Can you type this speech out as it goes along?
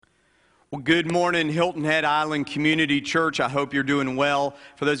Well, good morning, Hilton Head Island Community Church. I hope you're doing well.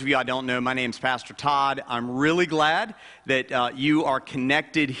 For those of you I don't know, my name's Pastor Todd. I'm really glad that you are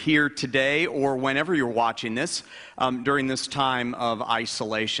connected here today or whenever you're watching this during this time of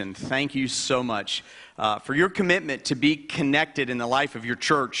isolation. Thank you so much for your commitment to be connected in the life of your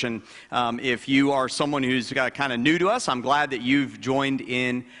church. And if you are someone who's kind of new to us, I'm glad that you've joined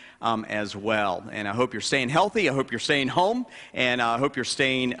in as well. And I hope you're staying healthy. I hope you're staying home. And I hope you're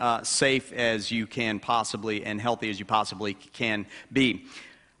staying safe as you can possibly and healthy as you possibly can be.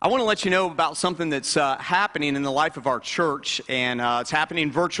 I want to let you know about something that's happening in the life of our church, and it's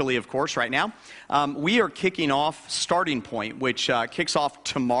happening virtually, of course, right now. We are kicking off Starting Point, which kicks off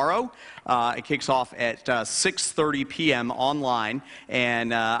tomorrow. It kicks off at 6:30 p.m. online,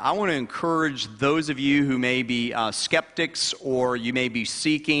 and I want to encourage those of you who may be skeptics or you may be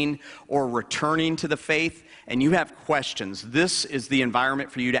seeking or returning to the faith, and you have questions. This is the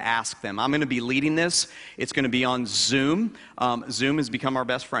environment for you to ask them. I'm going to be leading this. It's going to be on Zoom. Zoom has become our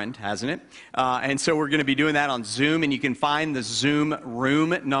best friend, hasn't it? And so we're going to be doing that on Zoom, and you can find the Zoom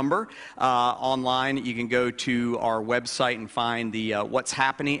room number online. You can go to our website and find the What's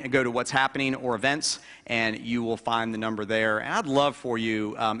Happening, go to What's Happening or Events, and you will find the number there. And I'd love for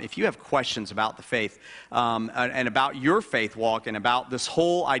you, if you have questions about the faith and about your faith walk and about this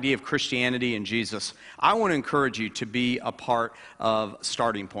whole idea of Christianity and Jesus, I want to encourage you to be a part of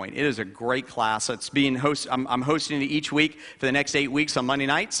Starting Point. It is a great class. It's being I'm hosting it each week for the next 8 weeks on Monday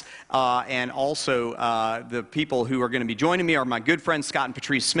nights. And also the people who are going to be joining me are my good friends Scott and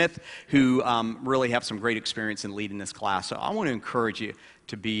Patrice Smith, who really have some great experience in leading this class. So I want to encourage you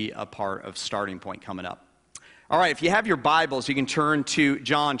to be a part of Starting Point coming up. All right, if you have your Bibles, you can turn to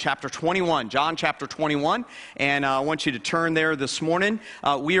John chapter 21. John chapter 21, and I want you to turn there this morning.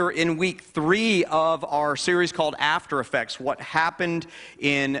 We are in week 3 of our series called After Effects, what happened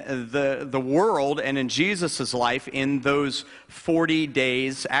in the world and in Jesus' life in those 40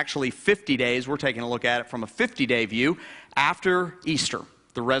 days, actually 50 days. We're taking a look at it from a 50-day view after Easter.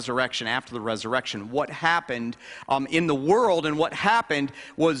 The resurrection, after the resurrection, what happened in the world, and what happened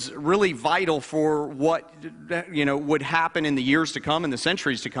was really vital for what would happen in the years to come, in the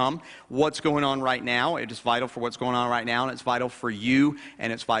centuries to come. What's going on right now? It is vital for what's going on right now, and it's vital for you,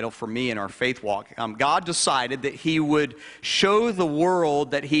 and it's vital for me in our faith walk. God decided that He would show the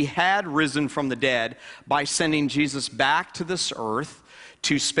world that He had risen from the dead by sending Jesus back to this earth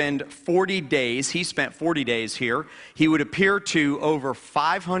to spend 40 days. He spent 40 days here. He would appear to over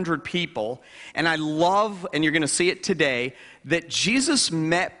 500 people. And I love, and you're going to see it today, that Jesus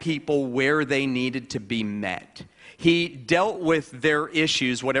met people where they needed to be met. He dealt with their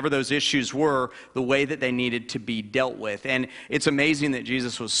issues, whatever those issues were, the way that they needed to be dealt with. And it's amazing that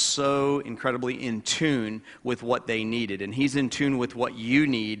Jesus was so incredibly in tune with what they needed. And He's in tune with what you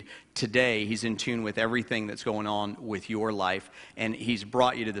need today. He's in tune with everything that's going on with your life, and He's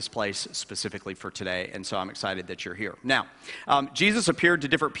brought you to this place specifically for today, and so I'm excited that you're here. Now, Jesus appeared to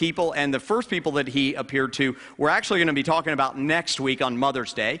different people, and the first people that He appeared to, we're actually going to be talking about next week on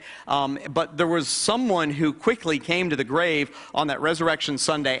Mother's Day, but there was someone who quickly came to the grave on that Resurrection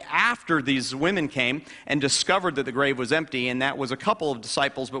Sunday after these women came and discovered that the grave was empty, and that was a couple of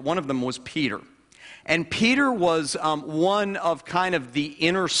disciples, but one of them was Peter. And Peter was one of kind of the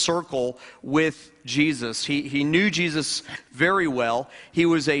inner circle with Jesus. He knew Jesus very well. He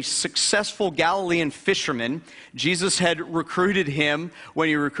was a successful Galilean fisherman. Jesus had recruited him when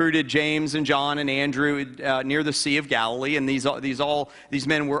He recruited James and John and Andrew near the Sea of Galilee. And these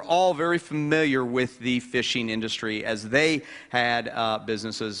men were all very familiar with the fishing industry, as they had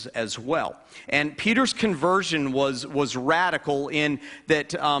businesses as well. And Peter's conversion was radical in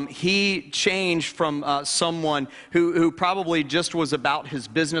that he changed from someone who probably just was about his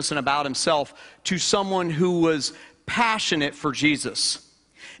business and about himself to someone who was passionate for Jesus.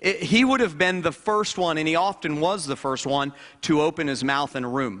 He would have been the first one, and he often was the first one, to open his mouth in a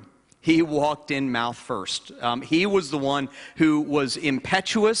room. He walked in mouth first. He was the one who was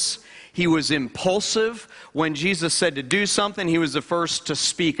impetuous. He was impulsive. When Jesus said to do something, he was the first to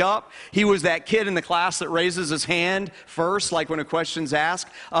speak up. He was that kid in the class that raises his hand first, like when a question's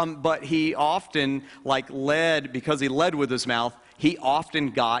asked. But he often led, because he led with his mouth, he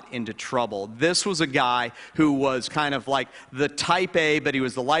often got into trouble. This was a guy who was kind of like the type A, but he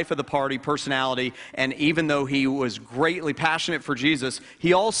was the life of the party personality. And even though he was greatly passionate for Jesus,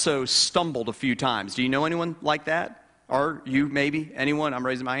 he also stumbled a few times. Do you know anyone like that? Or you maybe? Anyone? I'm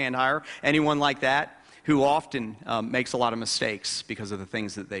raising my hand higher. Anyone like that who often makes a lot of mistakes because of the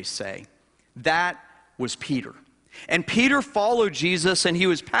things that they say? That was Peter. And Peter followed Jesus, and he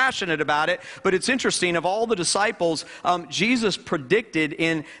was passionate about it. But it's interesting, of all the disciples, Jesus predicted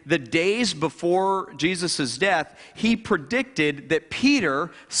in the days before Jesus' death, he predicted that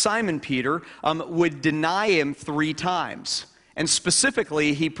Peter, Simon Peter, would deny him 3 times. And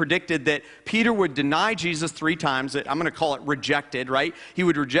specifically, he predicted that Peter would deny Jesus 3 times, that I'm going to call it rejected, right? He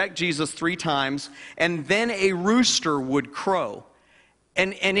would reject Jesus 3 times, and then a rooster would crow.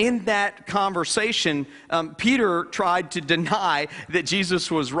 And in that conversation, Peter tried to deny that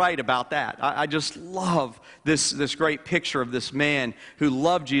Jesus was right about that. I just love this great picture of this man who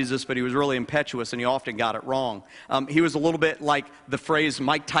loved Jesus, but he was really impetuous, and he often got it wrong. He was a little bit like the phrase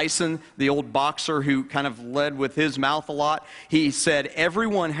Mike Tyson, the old boxer who kind of led with his mouth a lot. He said,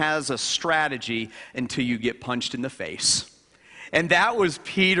 "Everyone has a strategy until you get punched in the face." And that was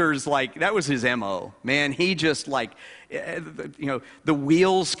Peter's, that was his MO. Man, he just the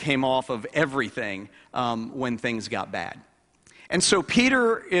wheels came off of everything when things got bad. And so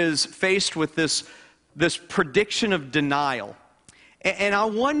Peter is faced with this prediction of denial. And I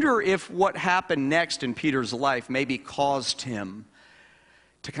wonder if what happened next in Peter's life maybe caused him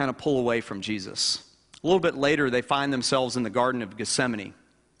to kind of pull away from Jesus. A little bit later, they find themselves in the Garden of Gethsemane.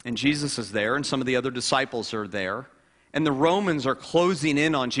 And Jesus is there, and some of the other disciples are there. And the Romans are closing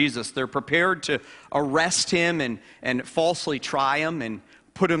in on Jesus. They're prepared to arrest him and falsely try him and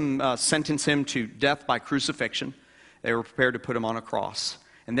sentence him to death by crucifixion. They were prepared to put him on a cross.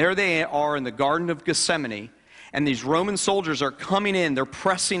 And there they are in the Garden of Gethsemane. And these Roman soldiers are coming in. They're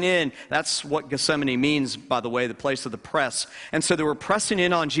pressing in. That's what Gethsemane means, by the way, the place of the press. And so they were pressing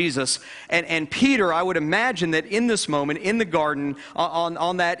in on Jesus. And Peter, I would imagine that in this moment, in the garden,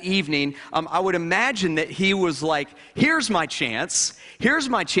 on that evening, I would imagine that he was like, here's my chance. Here's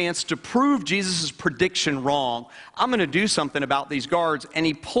my chance to prove Jesus' prediction wrong. I'm going to do something about these guards. And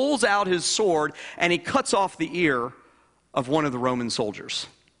he pulls out his sword, and he cuts off the ear of one of the Roman soldiers.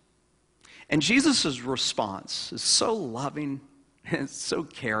 And Jesus' response is so loving and so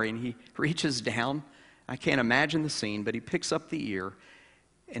caring. He reaches down. I can't imagine the scene, but he picks up the ear,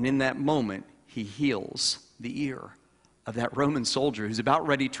 and in that moment, he heals the ear of that Roman soldier who's about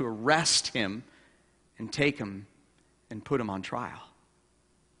ready to arrest him and take him and put him on trial.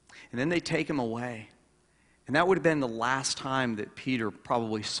 And then they take him away. And that would have been the last time that Peter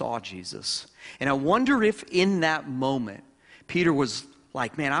probably saw Jesus. And I wonder if in that moment, Peter was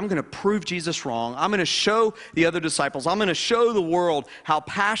like, man, I'm going to prove Jesus wrong. I'm going to show the other disciples. I'm going to show the world how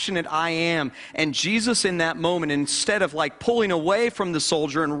passionate I am. And Jesus in that moment, instead of pulling away from the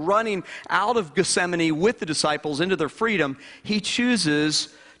soldier and running out of Gethsemane with the disciples into their freedom, he chooses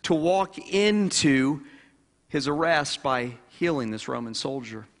to walk into his arrest by healing this Roman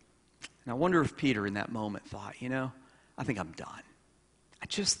soldier. And I wonder if Peter in that moment thought, I think I'm done. I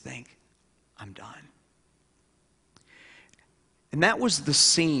just think I'm done. And that was the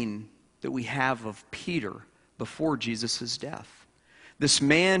scene that we have of Peter before Jesus' death. This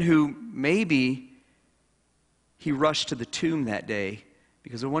man who maybe he rushed to the tomb that day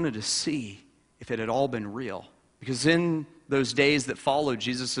because he wanted to see if it had all been real. Because in those days that followed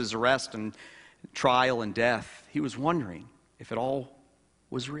Jesus' arrest and trial and death, he was wondering if it all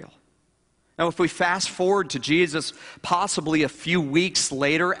was real. Now, if we fast forward to Jesus, possibly a few weeks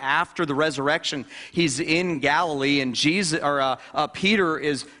later after the resurrection, he's in Galilee, and Peter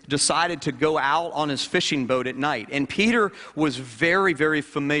is decided to go out on his fishing boat at night. And Peter was very, very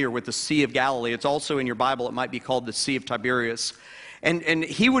familiar with the Sea of Galilee. It's also in your Bible. It might be called the Sea of Tiberias. And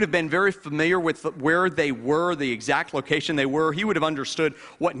he would have been very familiar with where they were, the exact location they were. He would have understood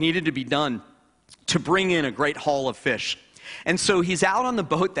what needed to be done to bring in a great haul of fish. And so he's out on the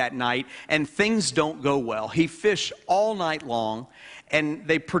boat that night, and things don't go well. He fished all night long, and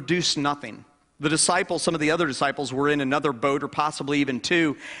they produce nothing. The disciples, some of the other disciples, were in another boat, or possibly even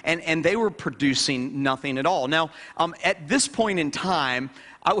 2, and they were producing nothing at all. Now, at this point in time,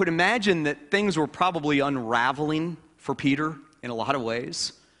 I would imagine that things were probably unraveling for Peter in a lot of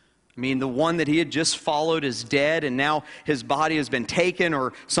ways. I mean, the one that he had just followed is dead, and now his body has been taken,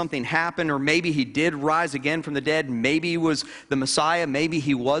 or something happened, or maybe he did rise again from the dead. Maybe he was the Messiah, maybe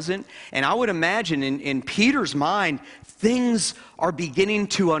he wasn't. And I would imagine in Peter's mind, things are beginning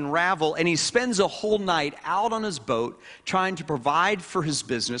to unravel, and he spends a whole night out on his boat trying to provide for his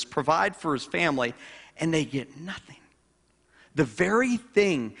business, provide for his family, and they get nothing. The very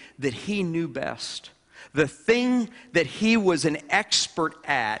thing that he knew best, the thing that he was an expert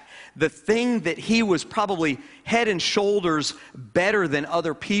at, the thing that he was probably head and shoulders better than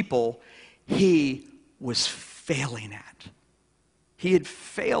other people, he was failing at. He had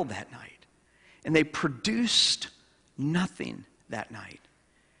failed that night. And they produced nothing that night.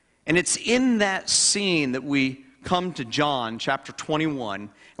 And it's in that scene that we come to John chapter 21,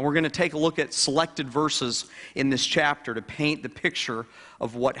 and we're going to take a look at selected verses in this chapter to paint the picture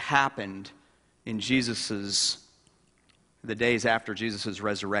of what happened in the days after Jesus'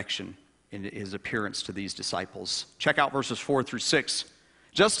 resurrection and his appearance to these disciples. Check out verses 4 through 6.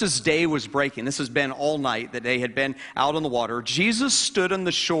 Just as day was breaking, this has been all night that they had been out on the water, Jesus stood on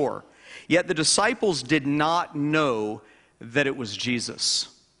the shore, yet the disciples did not know that it was Jesus.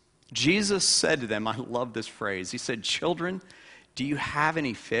 Jesus said to them, I love this phrase, he said, "Children, do you have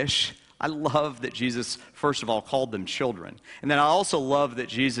any fish?" I love that Jesus, first of all, called them children. And then I also love that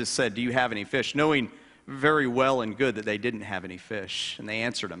Jesus said, "Do you have any fish?" knowing very well and good that they didn't have any fish. And they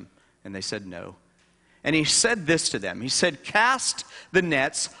answered him, and they said no. And he said this to them. He said, "Cast the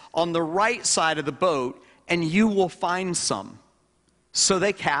nets on the right side of the boat, and you will find some." So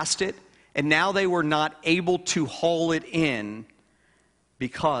they cast it, and now they were not able to haul it in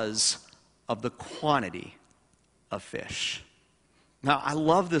because of the quantity of fish. Now, I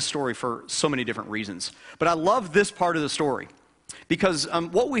love this story for so many different reasons, but I love this part of the story because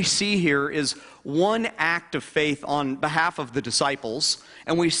what we see here is one act of faith on behalf of the disciples,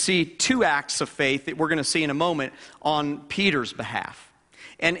 and we see two acts of faith that we're going to see in a moment on Peter's behalf.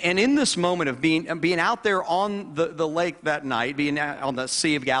 And in this moment of being out there on the lake that night, being on the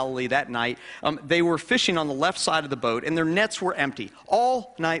Sea of Galilee that night, they were fishing on the left side of the boat, and their nets were empty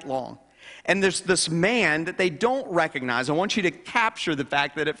all night long. And there's this man that they don't recognize. I want you to capture the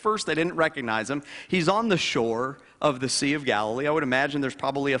fact that at first they didn't recognize him. He's on the shore of the Sea of Galilee. I would imagine there's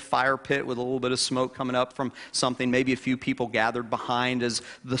probably a fire pit with a little bit of smoke coming up from something. Maybe a few people gathered behind as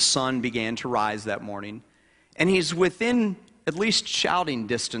the sun began to rise that morning. And he's within at least shouting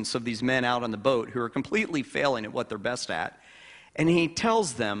distance of these men out on the boat who are completely failing at what they're best at. And he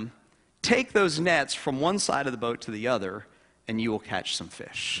tells them, "Take those nets from one side of the boat to the other, and you will catch some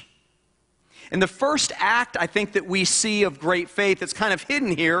fish." And the first act, I think, that we see of great faith that's kind of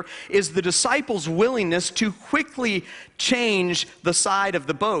hidden here is the disciples' willingness to quickly change the side of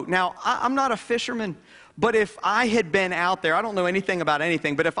the boat. Now, I'm not a fisherman, but if I had been out there, I don't know anything about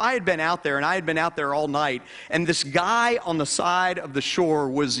anything, but if I had been out there and I had been out there all night and this guy on the side of the shore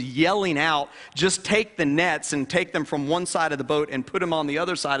was yelling out, "Just take the nets and take them from one side of the boat and put them on the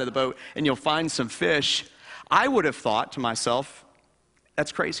other side of the boat and you'll find some fish," I would have thought to myself,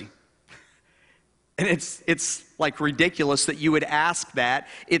 that's crazy. And it's like ridiculous that you would ask that.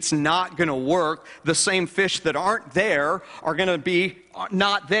 It's not going to work. The same fish that aren't there are going to be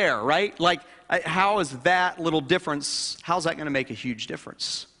not there, right? Like, how is that little difference, how's that going to make a huge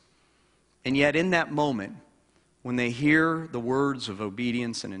difference? And yet in that moment, when they hear the words of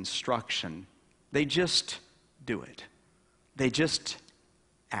obedience and instruction, they just do it. They just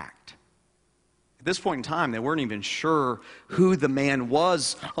act. At this point in time, they weren't even sure who the man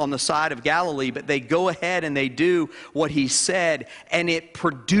was on the side of Galilee, but they go ahead and they do what he said, and it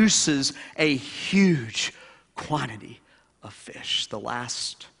produces a huge quantity of fish, the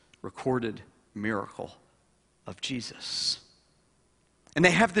last recorded miracle of Jesus. And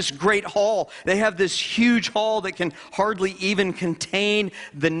they have this great haul. They have this huge haul that can hardly even contain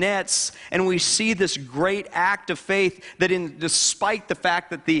the nets. And we see this great act of faith that despite the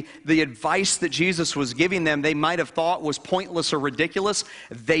fact that the advice that Jesus was giving them, they might have thought was pointless or ridiculous,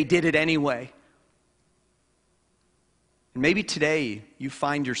 they did it anyway. And maybe today you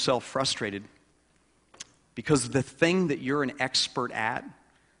find yourself frustrated because the thing that you're an expert at,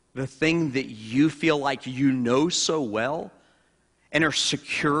 the thing that you feel like you know so well and are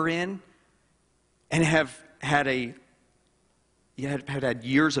secure in and have had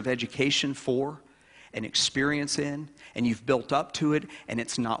years of education for and experience in, and you've built up to it and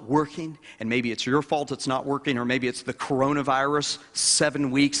it's not working, and maybe it's your fault it's not working, or maybe it's the coronavirus,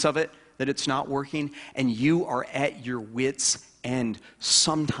 7 weeks of it that it's not working, and you are at your wits' end.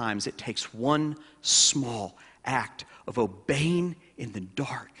 Sometimes it takes one small act of obeying in the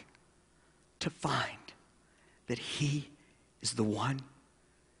dark to find that He is the one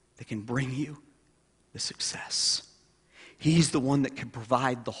that can bring you the success. He's the one that can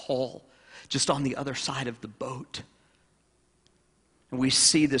provide the haul just on the other side of the boat. And we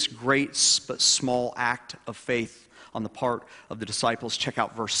see this great but small act of faith on the part of the disciples. Check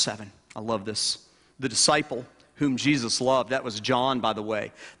out verse 7. I love this. The disciple whom Jesus loved, that was John, by the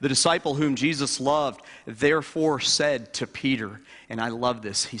way. The disciple whom Jesus loved, therefore said to Peter, and I love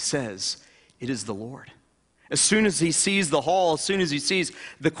this, he says, "It is the Lord." As soon as he sees the haul, as soon as he sees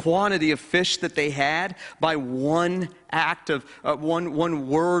the quantity of fish that they had, by one act of, one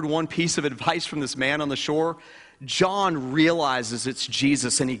word, one piece of advice from this man on the shore, John realizes it's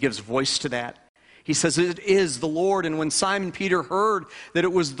Jesus and he gives voice to that. He says, it is the Lord. And when Simon Peter heard that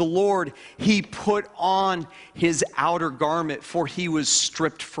it was the Lord, he put on his outer garment, for he was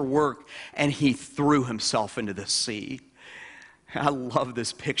stripped for work, and he threw himself into the sea. I love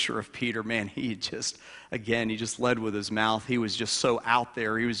this picture of Peter. Man, he just led with his mouth. He was just so out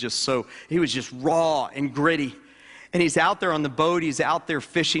there. He was just raw and gritty. And he's out there on the boat. He's out there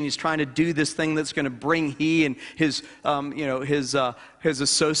fishing. He's trying to do this thing that's going to bring he and his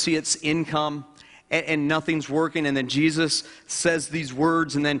associates income. And nothing's working. And then Jesus says these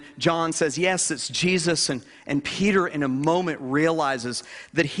words, and then John says, yes, it's Jesus. And Peter, in a moment, realizes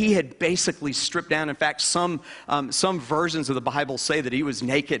that he had basically stripped down. In fact, some versions of the Bible say that he was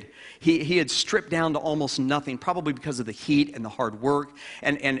naked. He had stripped down to almost nothing, probably because of the heat and the hard work.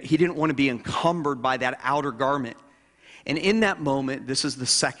 And he didn't want to be encumbered by that outer garment. And in that moment, this is the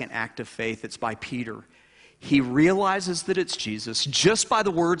second act of faith. It's by Peter. He realizes that it's Jesus, just by the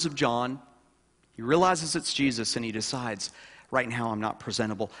words of John. He realizes it's Jesus, and he decides, right now I'm not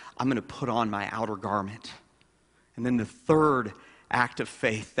presentable. I'm going to put on my outer garment. And then the third act of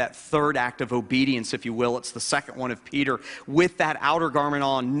faith, that third act of obedience, if you will, it's the second one of Peter. With that outer garment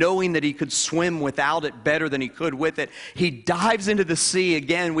on, knowing that he could swim without it better than he could with it, he dives into the sea.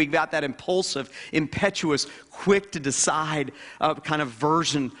 Again, we've got that impulsive, impetuous, quick to decide kind of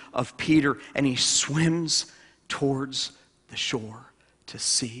version of Peter, and he swims towards the shore to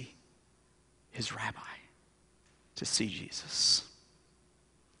see his rabbi, to see Jesus.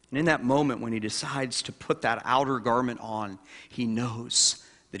 And in that moment when he decides to put that outer garment on, he knows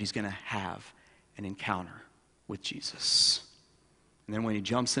that he's going to have an encounter with Jesus. And then when he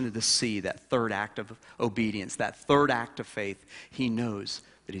jumps into the sea, that third act of obedience, that third act of faith, he knows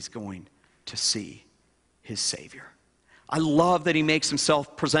that he's going to see his Savior. I love that he makes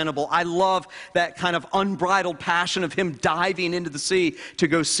himself presentable. I love that kind of unbridled passion of him diving into the sea to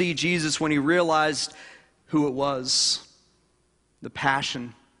go see Jesus when he realized who it was. The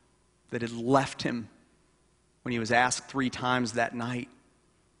passion that had left him when he was asked 3 times that night,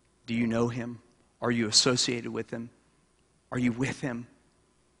 do you know him? Are you associated with him? Are you with him?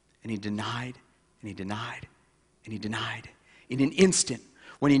 And he denied, and he denied, and he denied. In an instant,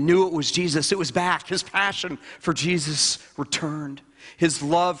 when he knew it was Jesus, it was back. His passion for Jesus returned. His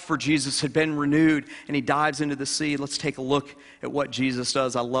love for Jesus had been renewed, and he dives into the sea. Let's take a look at what Jesus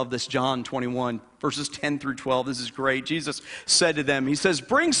does. I love this, John 21, verses 10 through 12. This is great. Jesus said to them, he says,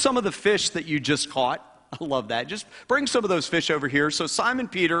 bring some of the fish that you just caught. I love that. Just bring some of those fish over here. So Simon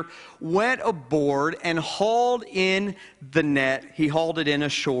Peter went aboard and hauled in the net. He hauled it in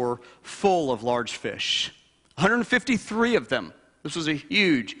ashore full of large fish, 153 of them. This was a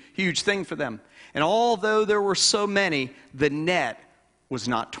huge, huge thing for them. And although there were so many, the net was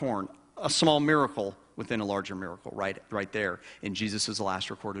not torn. A small miracle within a larger miracle, right there in Jesus'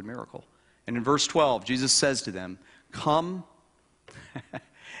 last recorded miracle. And in verse 12, Jesus says to them, come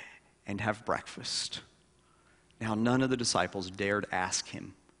and have breakfast. Now none of the disciples dared ask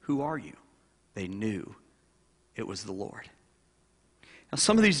him, who are you? They knew it was the Lord. Now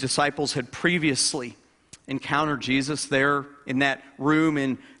some of these disciples had previously encountered Jesus there in that room,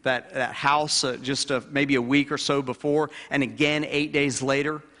 in that house, maybe a week or so before, and again 8 days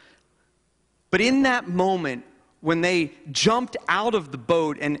later. But in that moment, when they jumped out of the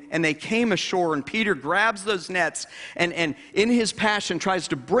boat and they came ashore, and Peter grabs those nets and in his passion tries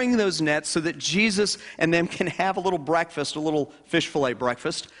to bring those nets so that Jesus and them can have a little breakfast, a little fish fillet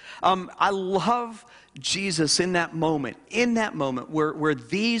breakfast. I love Jesus in that moment where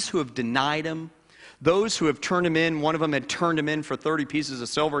these who have denied him, those who have turned him in, one of them had turned him in for 30 pieces of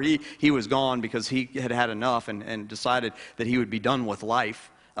silver. He was gone because he had had enough and decided that he would be done with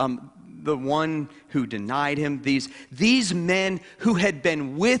life. The one who denied him, these men who had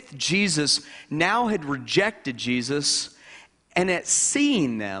been with Jesus now had rejected Jesus. And at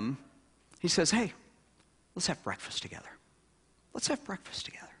seeing them, he says, hey, let's have breakfast together. Let's have breakfast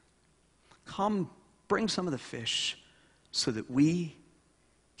together. Come, bring some of the fish so that we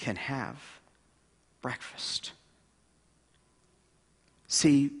can have breakfast.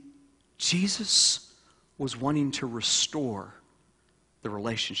 See, Jesus was wanting to restore the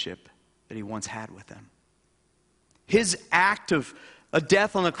relationship that he once had with them. His act of a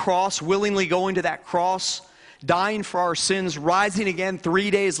death on the cross, willingly going to that cross, dying for our sins, rising again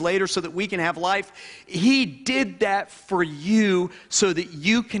 3 days later so that we can have life. He did that for you so that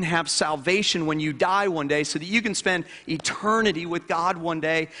you can have salvation when you die one day, so that you can spend eternity with God one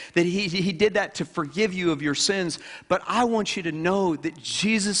day. That he did that to forgive you of your sins. But I want you to know that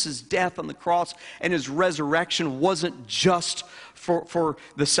Jesus' death on the cross and his resurrection wasn't just for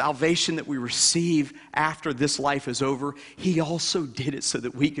the salvation that we receive after this life is over, he also did it so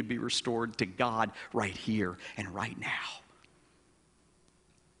that we could be restored to God right here and right now.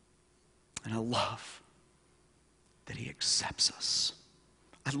 And I love that he accepts us.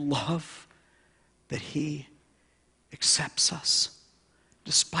 I love that he accepts us.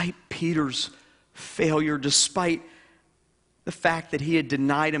 Despite Peter's failure, despite the fact that he had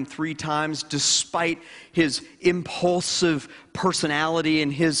denied him 3 times, despite his impulsive personality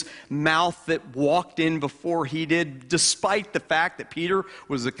and his mouth that walked in before he did, despite the fact that Peter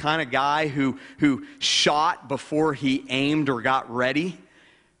was the kind of guy who shot before he aimed or got ready,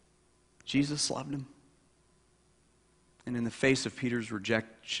 Jesus loved him. And in the face of Peter's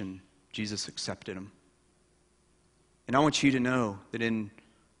rejection, Jesus accepted him. And I want you to know that in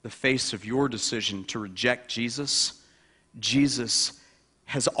the face of your decision to reject Jesus, Jesus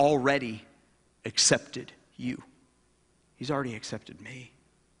has already accepted you. He's already accepted me.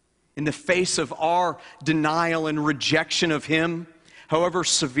 In the face of our denial and rejection of him, however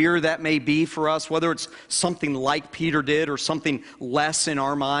severe that may be for us, whether it's something like Peter did or something less in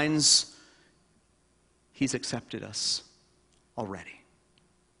our minds, he's accepted us already.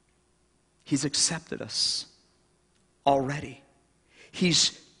 He's accepted us already.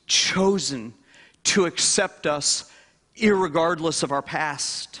 He's chosen to accept us irregardless of our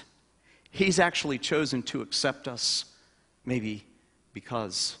past. He's actually chosen to accept us maybe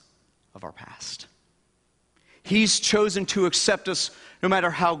because of our past. He's chosen to accept us no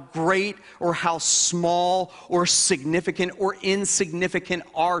matter how great or how small or significant or insignificant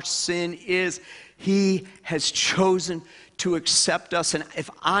our sin is. He has chosen to accept us. And if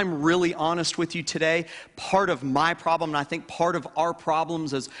I'm really honest with you today, part of my problem, and I think part of our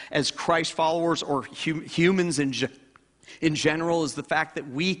problems as Christ followers or humans in general, is the fact that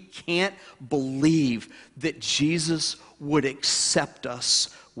we can't believe that Jesus would accept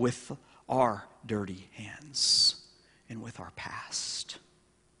us with our dirty hands and with our past.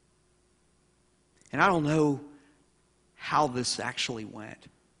 And I don't know how this actually went,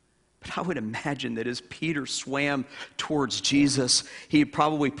 but I would imagine that as Peter swam towards Jesus, he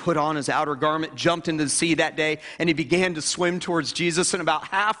probably put on his outer garment, jumped into the sea that day, and he began to swim towards Jesus. And about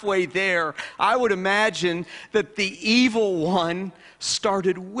halfway there, I would imagine that the evil one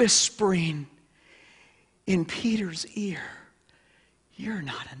started whispering in Peter's ear, "You're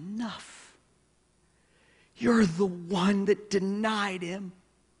not enough. You're the one that denied him.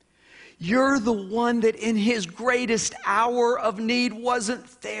 You're the one that in his greatest hour of need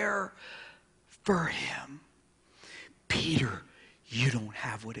wasn't there for him. Peter, you don't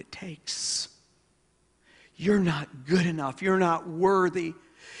have what it takes. You're not good enough. You're not worthy.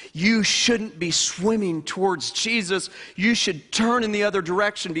 You shouldn't be swimming towards Jesus. You should turn in the other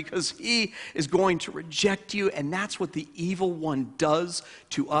direction because he is going to reject you." And that's what the evil one does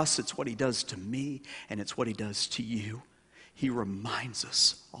to us. It's what he does to me, and it's what he does to you. He reminds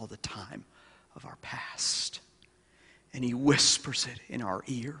us all the time of our past. And he whispers it in our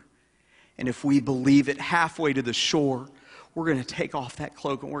ear. And if we believe it halfway to the shore, we're going to take off that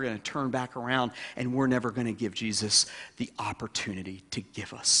cloak and we're going to turn back around, and we're never going to give Jesus the opportunity to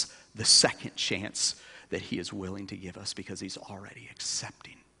give us the second chance that he is willing to give us, because he's already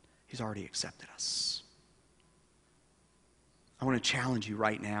accepting. He's already accepted us. I want to challenge you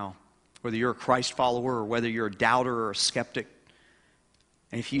right now, whether you're a Christ follower or whether you're a doubter or a skeptic,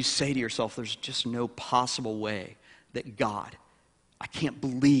 and if you say to yourself, there's just no possible way that I can't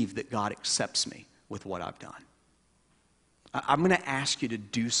believe that God accepts me with what I've done, I'm going to ask you to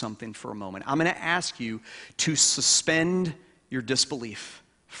do something for a moment. I'm going to ask you to suspend your disbelief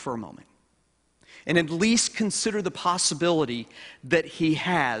for a moment and at least consider the possibility that he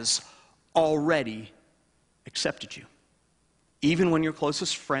has already accepted you. Even when your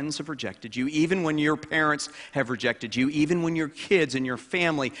closest friends have rejected you, even when your parents have rejected you, even when your kids and your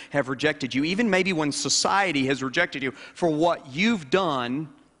family have rejected you, even maybe when society has rejected you for what you've done,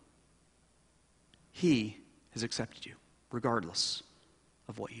 he has accepted you, regardless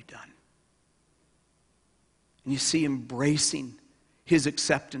of what you've done. And you see, embracing his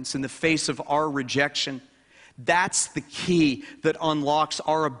acceptance in the face of our rejection, that's the key that unlocks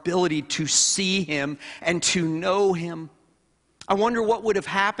our ability to see him and to know him. I wonder what would have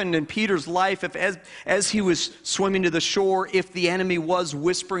happened in Peter's life if, as he was swimming to the shore, if the enemy was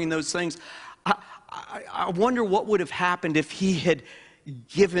whispering those things. I wonder what would have happened if he had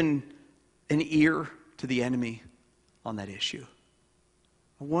given an ear to the enemy on that issue.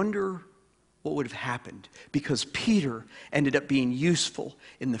 I wonder what would have happened, because Peter ended up being useful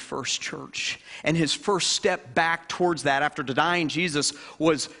in the first church. And his first step back towards that after denying Jesus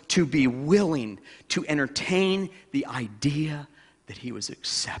was to be willing to entertain the idea that he was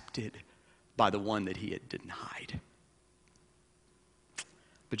accepted by the one that he had denied.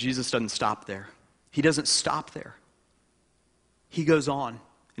 But Jesus doesn't stop there. He doesn't stop there. He goes on,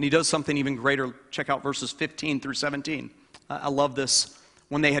 and he does something even greater. Check out verses 15 through 17. I love this.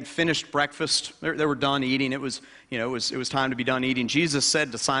 When they had finished breakfast, they were done eating. It was time to be done eating. Jesus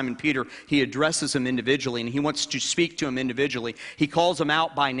said to Simon Peter, he addresses him individually, and he wants to speak to him individually. He calls him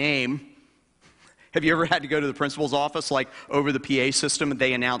out by name. Have you ever had to go to the principal's office, like over the PA system, and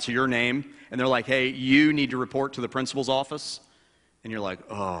they announce your name, and they're like, hey, you need to report to the principal's office? And you're like,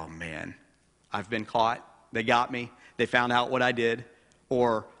 oh man, I've been caught. They got me. They found out what I did,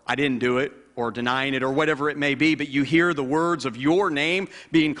 or I didn't do it, or denying it, or whatever it may be. But you hear the words of your name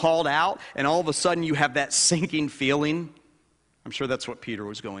being called out, and all of a sudden you have that sinking feeling. I'm sure that's what Peter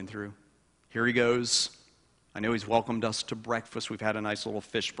was going through. Here he goes. I know he's welcomed us to breakfast. We've had a nice little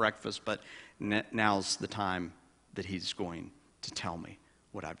fish breakfast, but now's the time that he's going to tell me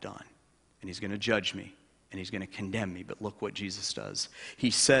what I've done. And he's going to judge me, and he's going to condemn me. But look what Jesus does.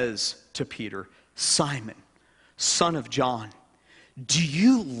 He says to Peter, Simon, son of John, do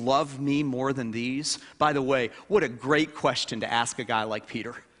you love me more than these? By the way, what a great question to ask a guy like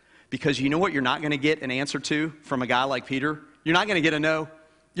Peter. Because you know what you're not going to get an answer to from a guy like Peter? You're not going to get a no.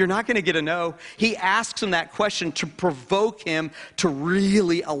 You're not going to get a no. He asks him that question to provoke him to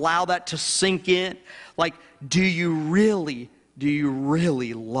really allow that to sink in. Like, do you really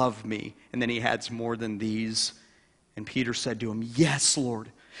love me? And then he adds, more than these. And Peter said to him, yes,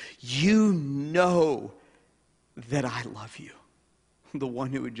 Lord, you know that I love you. The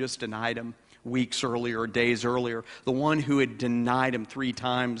one who had just denied him weeks earlier or days earlier, the one who had denied him 3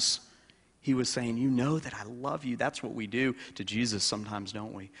 times, he was saying, you know that I love you. That's what we do to Jesus sometimes,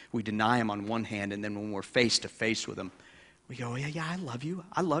 don't we? We deny him on one hand, and then when we're face to face with him, we go, yeah, I love you.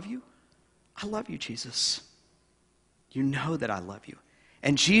 I love you. I love you, Jesus. You know that I love you.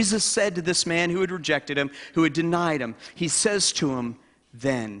 And Jesus said to this man who had rejected him, who had denied him, he says to him,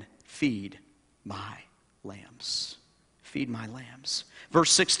 then feed my lambs. Feed my lambs.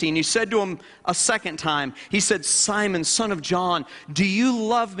 Verse 16, he said to him a second time, he said, Simon, son of John, do you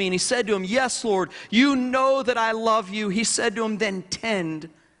love me? And he said to him, yes, Lord, you know that I love you. He said to him, then tend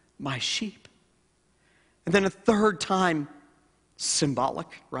my sheep. And then a third time, symbolic,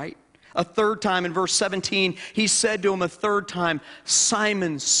 right? A third time in verse 17, he said to him a third time,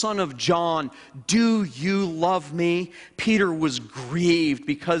 Simon, son of John, do you love me? Peter was grieved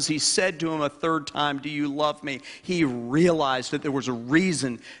because he said to him a third time, do you love me? He realized that there was a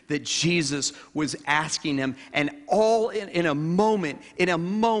reason that Jesus was asking him. And all in a moment,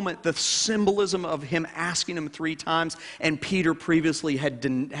 the symbolism of him asking him 3 times, and Peter previously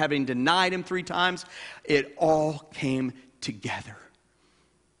having denied him 3 times, it all came together.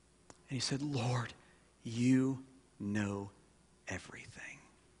 And he said, Lord, you know everything.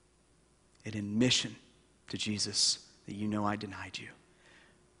 An admission to Jesus that you know I denied you.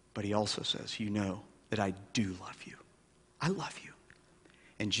 But he also says, you know that I do love you. I love you.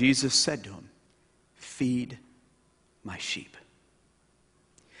 And Jesus said to him, feed my sheep.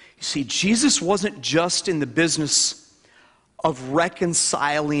 You see, Jesus wasn't just in the business of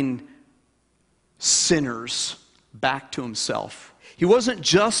reconciling sinners back to himself. He wasn't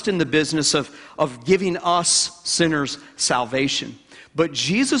just in the business of giving us sinners salvation, but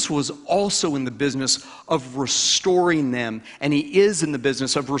Jesus was also in the business of restoring them, and he is in the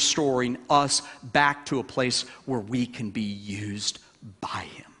business of restoring us back to a place where we can be used by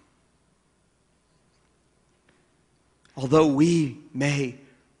him. Although we may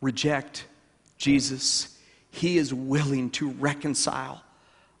reject Jesus, he is willing to reconcile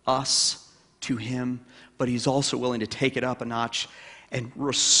us to him, but he's also willing to take it up a notch and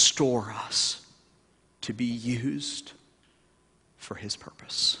restore us to be used for his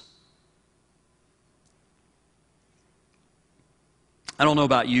purpose. I don't know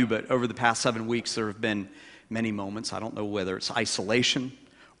about you, but over the past 7 weeks, there have been many moments. I don't know whether it's isolation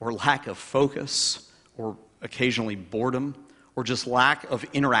or lack of focus or occasionally boredom or just lack of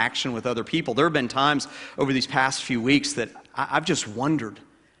interaction with other people. There have been times over these past few weeks that I've just wondered,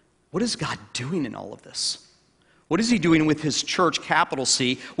 what is God doing in all of this? What is he doing with his church, capital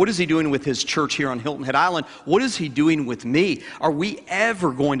C? What is he doing with his church here on Hilton Head Island? What is he doing with me? Are we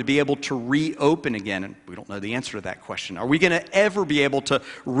ever going to be able to reopen again? And we don't know the answer to that question. Are we going to ever be able to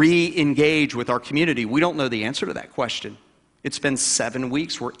re-engage with our community? We don't know the answer to that question. It's been 7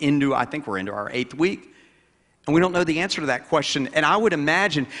 weeks. I think we're into our 8th week. And we don't know the answer to that question. And I would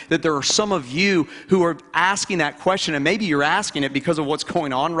imagine that there are some of you who are asking that question, and maybe you're asking it because of what's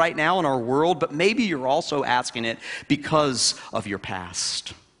going on right now in our world, but maybe you're also asking it because of your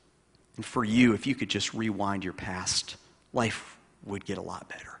past. And for you, if you could just rewind your past, life would get a lot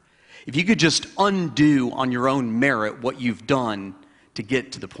better. If you could just undo on your own merit what you've done to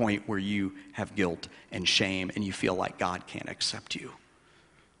get to the point where you have guilt and shame and you feel like God can't accept you.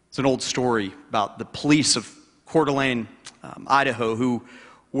 It's an old story about the police of Coeur d'Alene, Idaho, who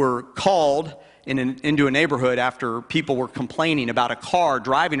were called into a neighborhood after people were complaining about a car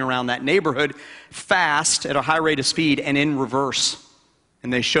driving around that neighborhood fast at a high rate of speed and in reverse.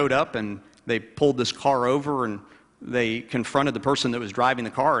 And they showed up and they pulled this car over and they confronted the person that was driving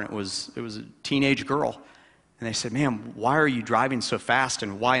the car, and it was a teenage girl. And they said, "Ma'am, why are you driving so fast,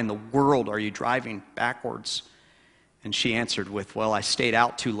 and why in the world are you driving backwards?" And she answered with, "Well, I stayed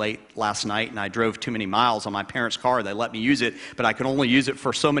out too late last night, and I drove too many miles on my parents' car. They let me use it, but I could only use it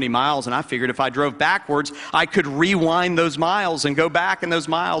for so many miles, and I figured if I drove backwards, I could rewind those miles and go back in those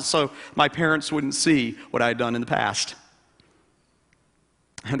miles so my parents wouldn't see what I had done in the past."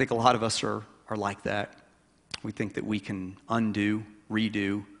 I think a lot of us are like that. We think that we can undo,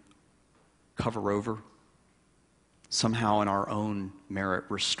 redo, cover over, somehow in our own merit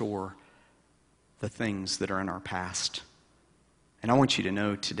restore the things that are in our past. And I want you to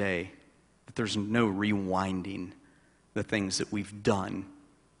know today that there's no rewinding the things that we've done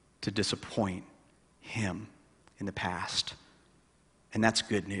to disappoint Him in the past. And that's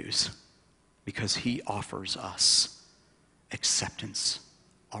good news, because He offers us acceptance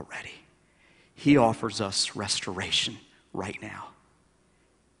already. He offers us restoration right now.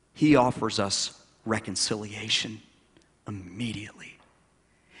 He offers us reconciliation immediately.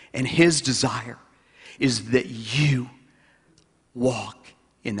 And His desire is that you walk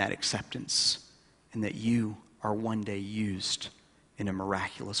in that acceptance and that you are one day used in a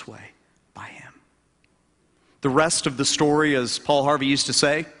miraculous way by Him. The rest of the story, as Paul Harvey used to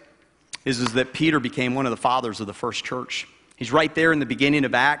say, is that Peter became one of the fathers of the first church. He's right there in the beginning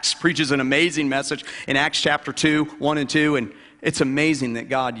of Acts, preaches an amazing message in Acts chapter 2, 1 and 2, and it's amazing that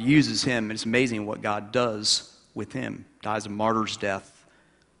God uses him, and it's amazing what God does with him. Dies a martyr's death,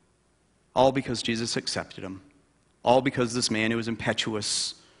 all because Jesus accepted him, all because this man who was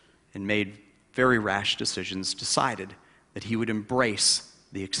impetuous and made very rash decisions decided that he would embrace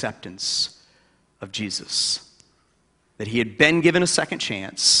the acceptance of Jesus, that he had been given a second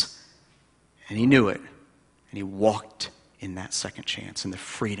chance, and he knew it, and he walked in that second chance, in the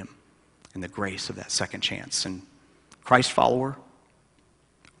freedom and the grace of that second chance. And Christ follower,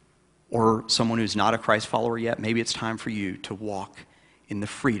 or someone who's not a Christ follower yet, maybe it's time for you to walk in the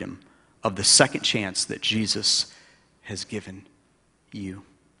freedom of the second chance that Jesus has given you.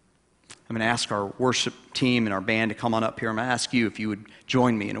 I'm going to ask our worship team and our band to come on up here. I'm going to ask you if you would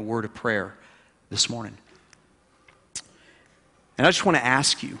join me in a word of prayer this morning. And I just want to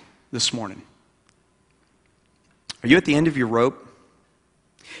ask you this morning, are you at the end of your rope?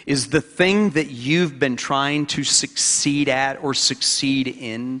 Is the thing that you've been trying to succeed at or succeed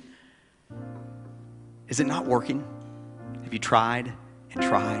in, is it not working? Have you tried and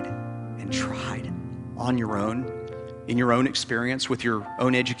tried and tried on your own, in your own experience, with your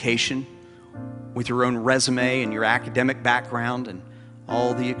own education, with your own resume and your academic background and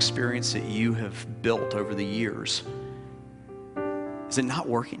all the experience that you have built over the years? Is it not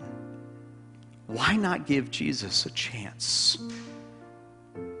working? Why not give Jesus a chance?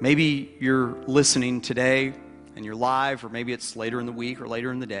 Maybe you're listening today and you're live, or maybe it's later in the week or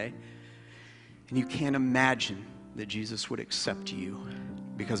later in the day, and you can't imagine that Jesus would accept you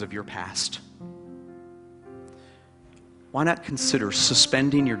because of your past. Why not consider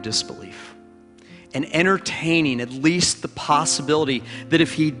suspending your disbelief and entertaining at least the possibility that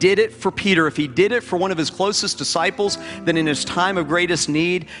if he did it for Peter, if he did it for one of his closest disciples, then in his time of greatest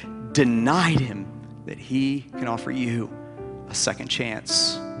need, denied him, that he can offer you a second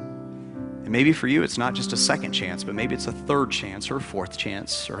chance. And maybe for you, it's not just a second chance, but maybe it's a third chance or a fourth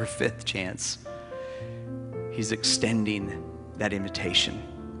chance or a fifth chance. He's extending that invitation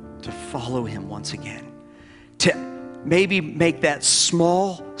to follow him once again, to maybe make that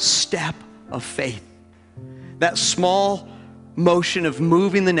small step of faith, that small motion of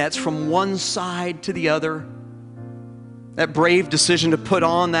moving the nets from one side to the other, that brave decision to put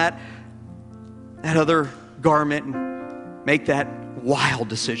on that other garment and make that wild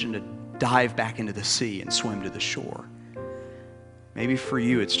decision to dive back into the sea and swim to the shore. Maybe for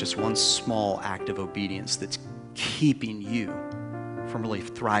you, it's just one small act of obedience that's keeping you from really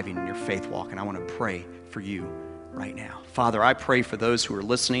thriving in your faith walk. And I want to pray for you right now. Father, I pray for those who are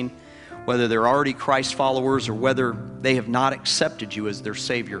listening, whether they're already Christ followers or whether they have not accepted you as their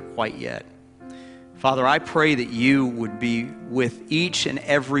Savior quite yet. Father, I pray that you would be with each and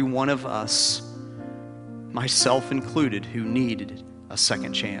every one of us, myself included, who needed a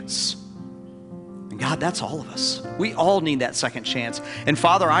second chance. And God, that's all of us. We all need that second chance. And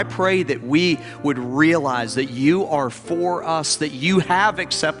Father, I pray that we would realize that you are for us, that you have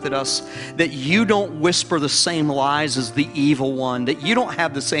accepted us, that you don't whisper the same lies as the evil one, that you don't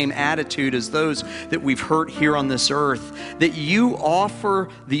have the same attitude as those that we've hurt here on this earth, that you offer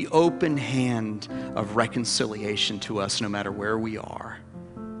the open hand of reconciliation to us no matter where we are.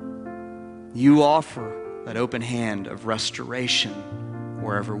 You offer that open hand of restoration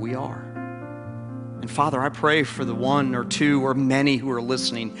wherever we are. And Father, I pray for the one or two or many who are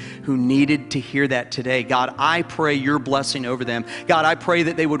listening who needed to hear that today. God, I pray your blessing over them. God, I pray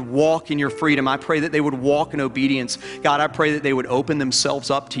that they would walk in your freedom. I pray that they would walk in obedience. God, I pray that they would open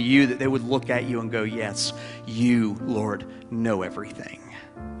themselves up to you, that they would look at you and go, yes, you, Lord, know everything.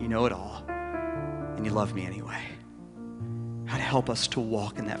 You know it all. And you love me anyway. God, help us to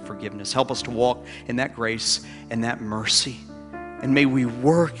walk in that forgiveness. Help us to walk in that grace and that mercy. And may we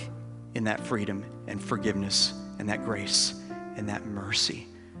work in that freedom and forgiveness and that grace and that mercy.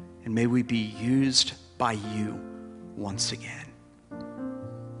 And may we be used by you once again.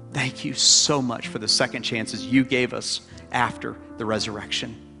 Thank you so much for the second chances you gave us after the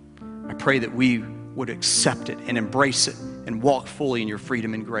resurrection. I pray that we would accept it and embrace it and walk fully in your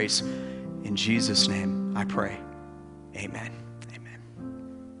freedom and grace. In Jesus' name, I pray. Amen.